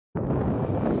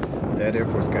That Air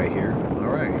Force guy here.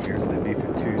 Alright, here's the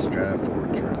B-52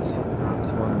 Stratofortress.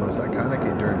 It's one of the most iconic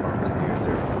enduring bombers in the U.S.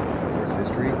 Air Force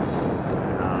history.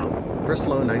 First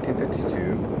flown in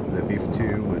 1952, the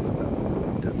B-52 was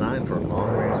designed for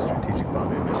long-range strategic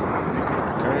bombing missions and nuclear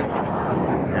deterrence.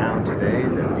 Now, today,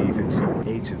 the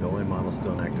B-52H is the only model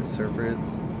still in active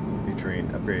service, featuring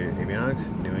upgraded avionics,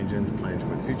 new engines planned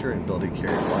for the future, and ability to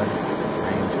carry a wide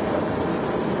range of weapons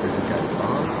from precision guided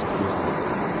bombs to cruise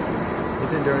missiles.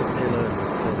 Its endurance, payload, and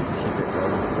versatility keep it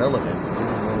relevant even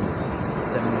more than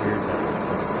 70 years after its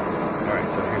first flight. Alright,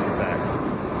 so here's your facts.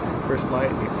 First flight,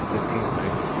 April 15th,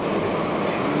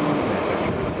 1952,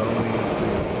 manufactured with Boeing,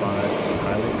 crew of 5,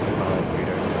 pilot, co-pilot,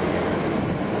 radar,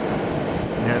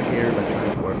 navigator,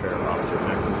 electronic warfare officer.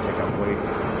 Maximum takeoff weight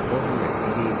is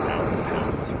 488,000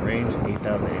 pounds, range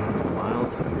 8,800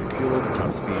 miles, underfueled, top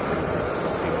speed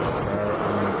 650 miles per hour,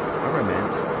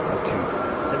 armament up to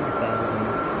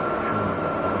 70,000 pounds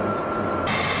of bombs, cruise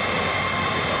missiles,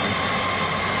 and weapons.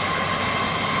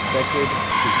 Expected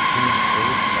to continue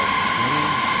service until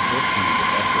 2050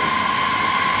 with upgrades.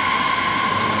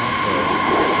 And also,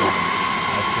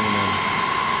 I've seen them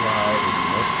fly in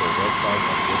multiple red flags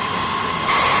like this one is doing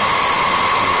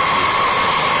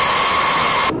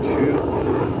two,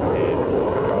 and it's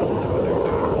all the process what they're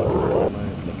doing, blocking the flight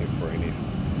lines, looking for any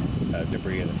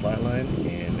debris in the flight line,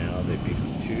 and now the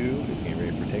B-52 is getting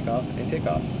ready for takeoff and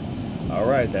takeoff.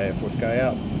 Alright, that Air Force guy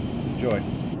out. Enjoy.